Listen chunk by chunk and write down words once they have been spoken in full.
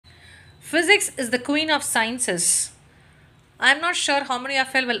Physics is the queen of sciences. I'm not sure how many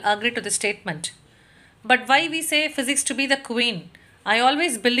of you will agree to this statement. But why we say physics to be the queen? I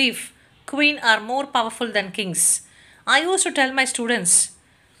always believe queen are more powerful than kings. I used to tell my students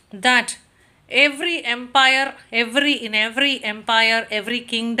that every empire, every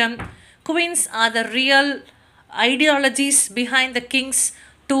kingdom, queens are the real ideologies behind the kings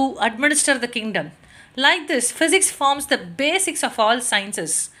to administer the kingdom. Like this, physics forms the basics of all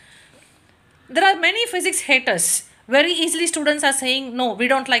sciences. There are many physics haters. Very easily students are saying, no, we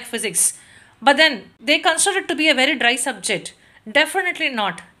don't like physics. But then they consider it to be a very dry subject. Definitely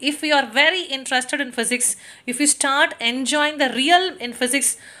not. If you are very interested in physics, if you start enjoying the real in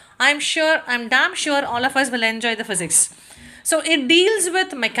physics, I'm damn sure all of us will enjoy the physics. So it deals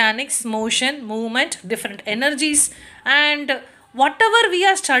with mechanics, motion, movement, different energies, and whatever we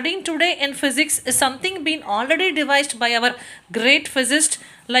are studying today in physics is something been already devised by our great physicists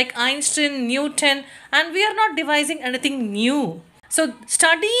like Einstein, Newton, and we are not devising anything new. So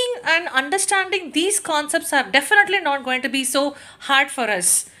studying and understanding these concepts are definitely not going to be so hard for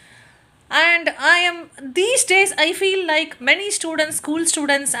us. And I am these days I feel like many students, school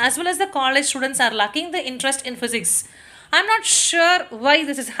students as well as the college students are lacking the interest in physics. I'm not sure why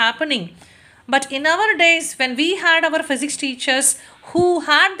this is happening. But in our days, when we had our physics teachers who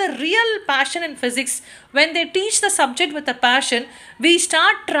had the real passion in physics, when they teach the subject with a passion, we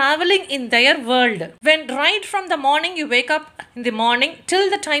start traveling in their world. When right from the morning you wake up in the morning till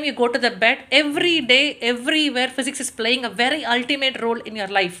the time you go to the bed, every day, everywhere, physics is playing a very ultimate role in your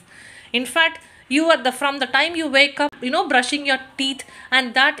life. In fact, you are the from the time you wake up, brushing your teeth,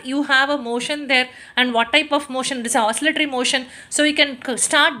 and that you have a motion there, and what type of motion? It is an oscillatory motion. So you can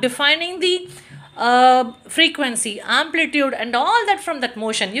start defining the frequency, amplitude, and all that from that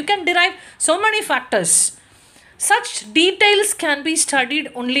motion. You can derive so many factors. Such details can be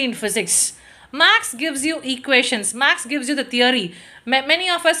studied only in physics. Max gives you equations. Max gives you the theory. Many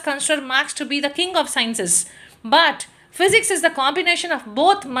of us consider Max to be the king of sciences. But physics is the combination of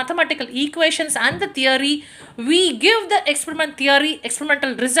both mathematical equations and the theory. We give the experiment theory,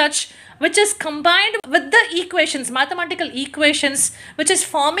 experimental research, which is combined with the equations, mathematical equations, which is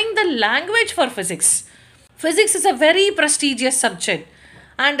forming the language for physics. Physics is a very prestigious subject,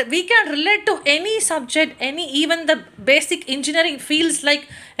 and we can relate to any subject, even the basic engineering fields like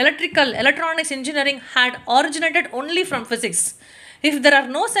electrical, electronics engineering had originated only from physics. If there are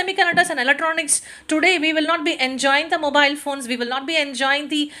no semiconductors and electronics, today we will not be enjoying the mobile phones, we will not be enjoying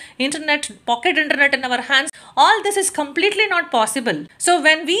the internet, pocket internet in our hands. All this is completely not possible. So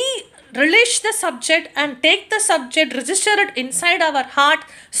when we relish the subject and take the subject, register it inside our heart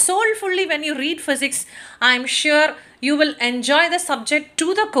soulfully when you read physics, I am sure you will enjoy the subject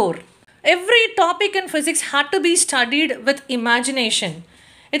to the core. Every topic in physics had to be studied with imagination.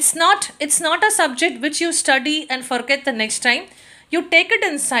 It's not a subject which you study and forget the next time. You take it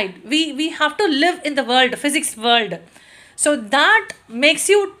inside. We have to live in the world, physics world. So that makes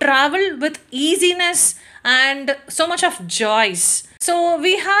you travel with easiness and so much of joys. So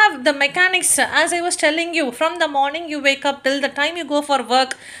we have the mechanics, as I was telling you, from the morning you wake up till the time you go for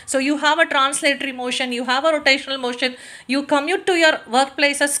work. So you have a translatory motion, you have a rotational motion, you commute to your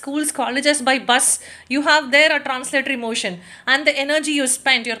workplaces, schools, colleges by bus, you have there a translatory motion, and the energy you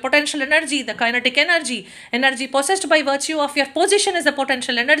spend, your potential energy, the kinetic energy, energy possessed by virtue of your position is the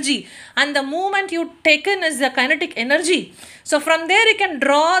potential energy, and the movement you taken is the kinetic energy. So from there you can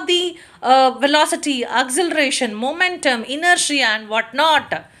draw the velocity, acceleration, momentum, inertia, and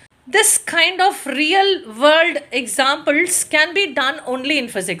whatnot. This kind of real world examples can be done only in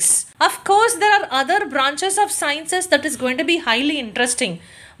physics. Of course, there are other branches of sciences that is going to be highly interesting.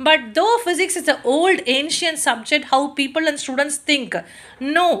 But though physics is an old ancient subject, how people and students think,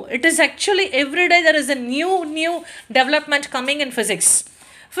 no, it is actually every day there is a new development coming in physics.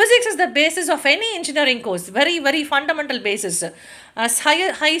 Physics is the basis of any engineering course, very fundamental basis. As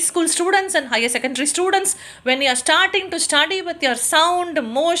high school students and higher secondary students, when you are starting to study with your sound,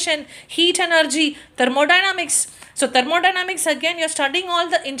 motion, heat energy, thermodynamics. So thermodynamics, again, you are studying all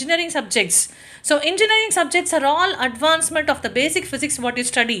the engineering subjects. So engineering subjects are all advancement of the basic physics what you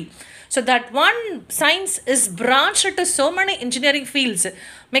study. So that one science is branched to so many engineering fields.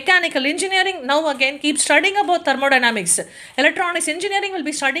 Mechanical engineering now again keeps studying about thermodynamics. Electronics engineering will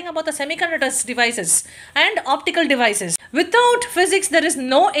be studying about the semiconductors devices and optical devices. Without physics there is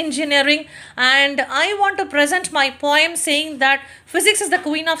no engineering, and I want to present my poem saying that physics is the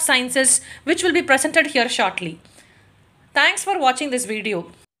queen of sciences, which will be presented here shortly. Thanks for watching this video.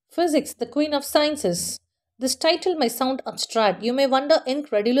 Physics, the queen of sciences. This title may sound abstract. You may wonder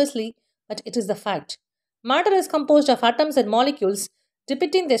incredulously, but it is the fact. Matter is composed of atoms and molecules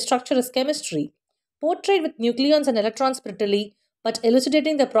depicting their structure as chemistry, portrayed with nucleons and electrons prettily, but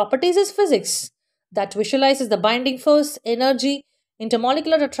elucidating their properties as physics, that visualizes the binding force, energy,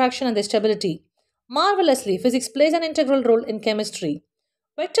 intermolecular attraction, and their stability. Marvelously, physics plays an integral role in chemistry.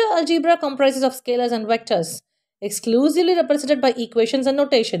 Vector algebra comprises of scalars and vectors, exclusively represented by equations and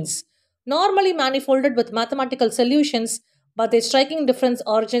notations, normally manifolded with mathematical solutions, but their striking difference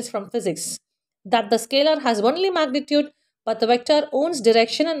originates from physics. That the scalar has only magnitude, but the vector owns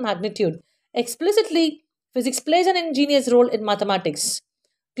direction and magnitude. Explicitly, physics plays an ingenious role in mathematics.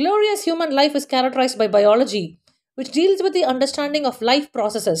 Glorious human life is characterized by biology, which deals with the understanding of life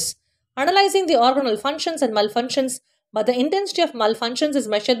processes, analyzing the organelle functions and malfunctions, but the intensity of malfunctions is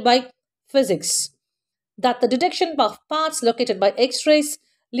measured by physics. That the detection of parts located by X rays,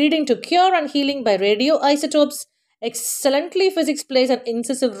 leading to cure and healing by radioisotopes, excellently physics plays an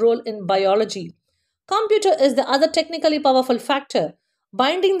incisive role in biology. Computer is the other technically powerful factor,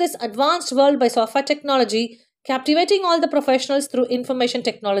 binding this advanced world by software technology, captivating all the professionals through information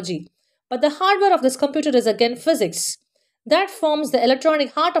technology. But the hardware of this computer is again physics. That forms the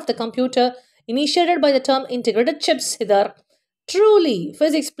electronic heart of the computer, initiated by the term integrated chips hither. Truly,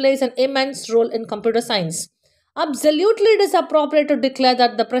 physics plays an immense role in computer science. Absolutely, it is appropriate to declare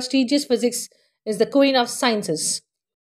that the prestigious physics is the queen of sciences.